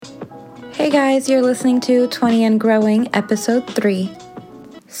guys, you're listening to 20 and Growing, episode 3.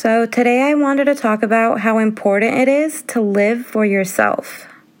 So today I wanted to talk about how important it is to live for yourself.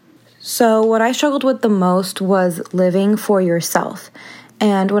 So what I struggled with the most was living for yourself.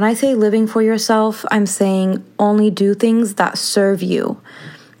 And when I say living for yourself, I'm saying only do things that serve you.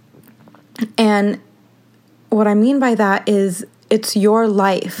 And what I mean by that is it's your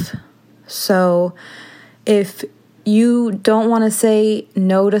life. So if you don't want to say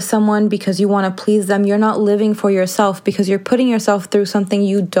no to someone because you want to please them, you're not living for yourself because you're putting yourself through something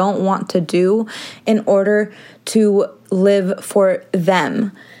you don't want to do in order to live for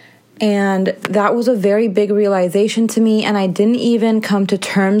them. And that was a very big realization to me, and I didn't even come to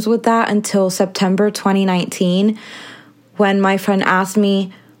terms with that until September 2019 when my friend asked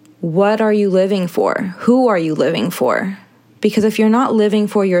me, what are you living for? Who are you living for? Because if you're not living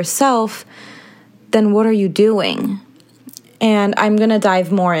for yourself, then what are you doing? And I'm going to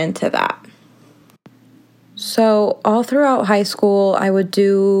dive more into that. So all throughout high school, I would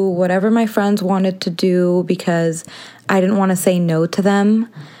do whatever my friends wanted to do because I didn't want to say no to them.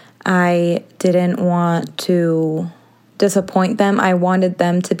 I didn't want to disappoint them. I wanted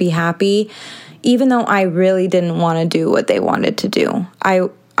them to be happy, even though I really didn't want to do what they wanted to do.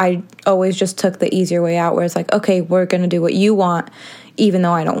 I always just took the easier way out where it's like, okay, we're going to do what you want, even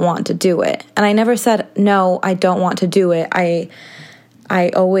though I don't want to do it. And I never said, no, I don't want to do it. I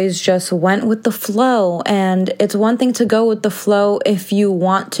always just went with the flow. And it's one thing to go with the flow if you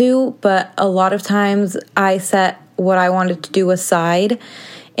want to, but a lot of times I set what I wanted to do aside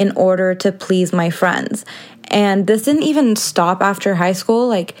in order to please my friends. And this didn't even stop after high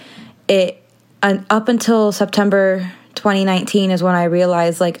school. Up until September 2019 is when I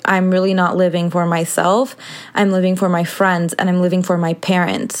realized, I'm really not living for myself. I'm living for my friends, and I'm living for my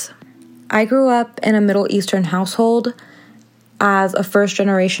parents. I grew up in a Middle Eastern household as a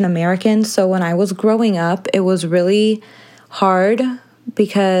first-generation American, so when I was growing up, it was really hard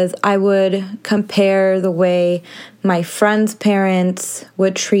because I would compare the way my friends' parents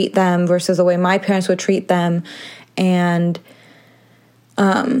would treat them versus the way my parents would treat them, and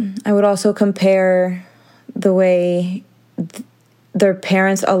I would also compare the way their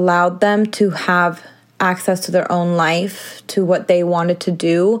parents allowed them to have access to their own life, to what they wanted to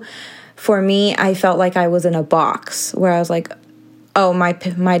do. For me, I felt like I was in a box where I was like, oh, my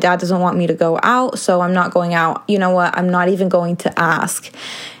dad doesn't want me to go out, so I'm not going out. You know what? I'm not even going to ask.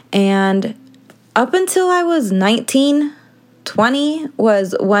 And up until I was 19, 20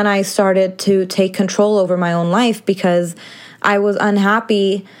 was when I started to take control over my own life because I was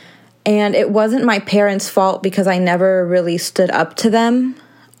unhappy. And it wasn't my parents' fault because I never really stood up to them.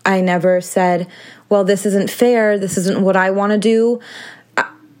 I never said, well, this isn't fair. This isn't what I want to do,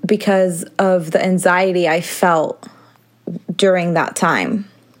 because of the anxiety I felt during that time.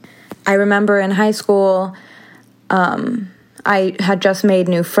 I remember in high school, I had just made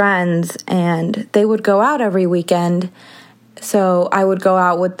new friends and they would go out every weekend. So I would go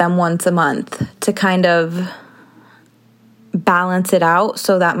out with them once a month to kind of balance it out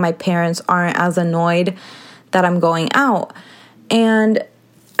so that my parents aren't as annoyed that I'm going out. And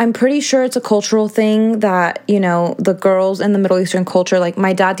I'm pretty sure it's a cultural thing that, the girls in the Middle Eastern culture, like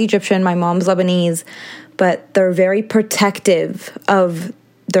my dad's Egyptian, my mom's Lebanese, but they're very protective of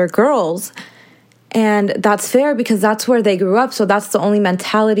their girls. And that's fair because that's where they grew up. So that's the only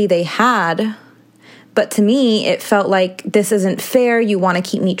mentality they had. But to me, it felt like this isn't fair. You want to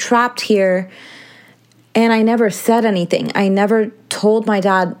keep me trapped here. And I never said anything. I never told my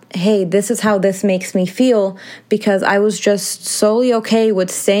dad, hey, this is how this makes me feel, because I was just solely okay with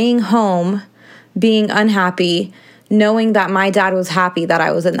staying home, being unhappy, knowing that my dad was happy that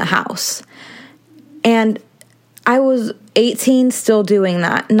I was in the house. And I was 18 still doing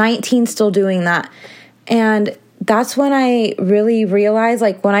that, 19 still doing that. And that's when I really realized,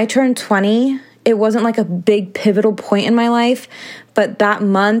 when I turned 20, it wasn't a big pivotal point in my life, but that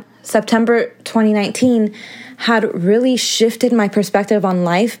month, September 2019, had really shifted my perspective on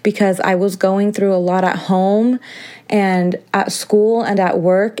life because I was going through a lot at home and at school and at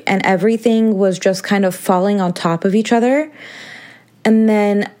work, and everything was just kind of falling on top of each other. And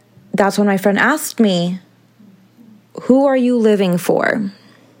then that's when my friend asked me, who are you living for?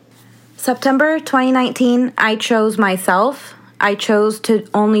 September 2019, I chose myself. I chose to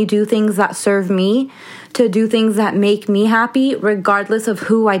only do things that serve me, to do things that make me happy, regardless of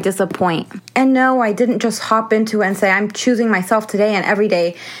who I disappoint. And no, I didn't just hop into it and say, I'm choosing myself today and every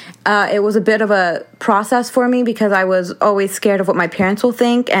day. It was a bit of a process for me because I was always scared of what my parents will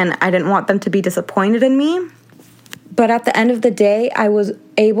think, and I didn't want them to be disappointed in me. But at the end of the day, I was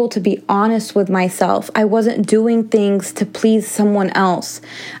able to be honest with myself. I wasn't doing things to please someone else.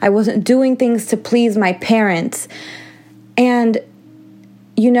 I wasn't doing things to please my parents. And,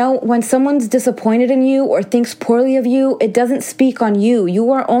 when someone's disappointed in you or thinks poorly of you, it doesn't speak on you. You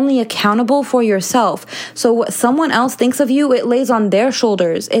are only accountable for yourself. So what someone else thinks of you, it lays on their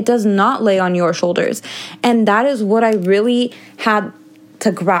shoulders. It does not lay on your shoulders. And that is what I really had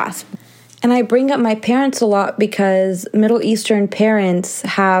to grasp. And I bring up my parents a lot because Middle Eastern parents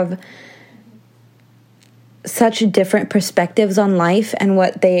have such different perspectives on life and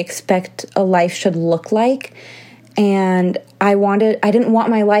what they expect a life should look like. And I didn't want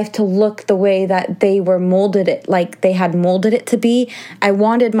my life to look the way that they were molded it, like they had molded it to be. I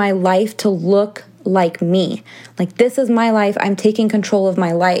wanted my life to look like me. Like, this is my life. I'm taking control of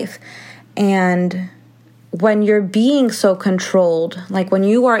my life. And when you're being so controlled, like when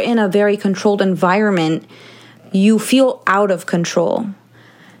you are in a very controlled environment, you feel out of control.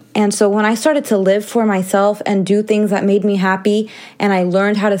 And so when I started to live for myself and do things that made me happy, and I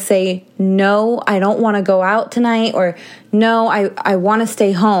learned how to say, no, I don't want to go out tonight, or no, I want to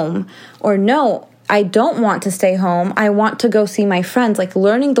stay home, or no, I don't want to stay home, I want to go see my friends. Like,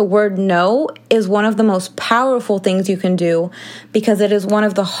 learning the word no is one of the most powerful things you can do because it is one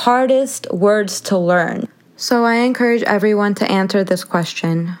of the hardest words to learn. So I encourage everyone to answer this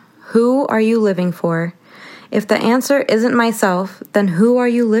question. Who are you living for? If the answer isn't myself, then who are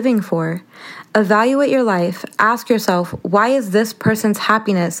you living for? Evaluate your life. Ask yourself, why is this person's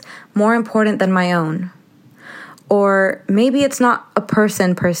happiness more important than my own? Or maybe it's not a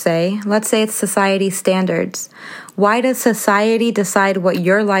person per se. Let's say it's society's standards. Why does society decide what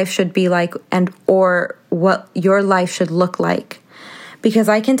your life should be like or what your life should look like? Because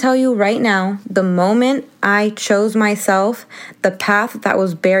I can tell you right now, the moment I chose myself, the path that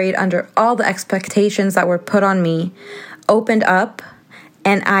was buried under all the expectations that were put on me opened up,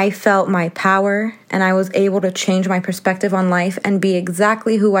 and I felt my power, and I was able to change my perspective on life and be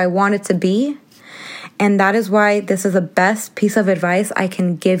exactly who I wanted to be. And that is why this is the best piece of advice I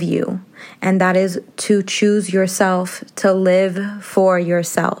can give you. And that is to choose yourself, to live for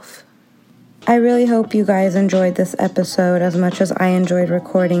yourself. I really hope you guys enjoyed this episode as much as I enjoyed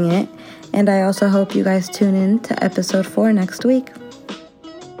recording it. And I also hope you guys tune in to episode 4 next week.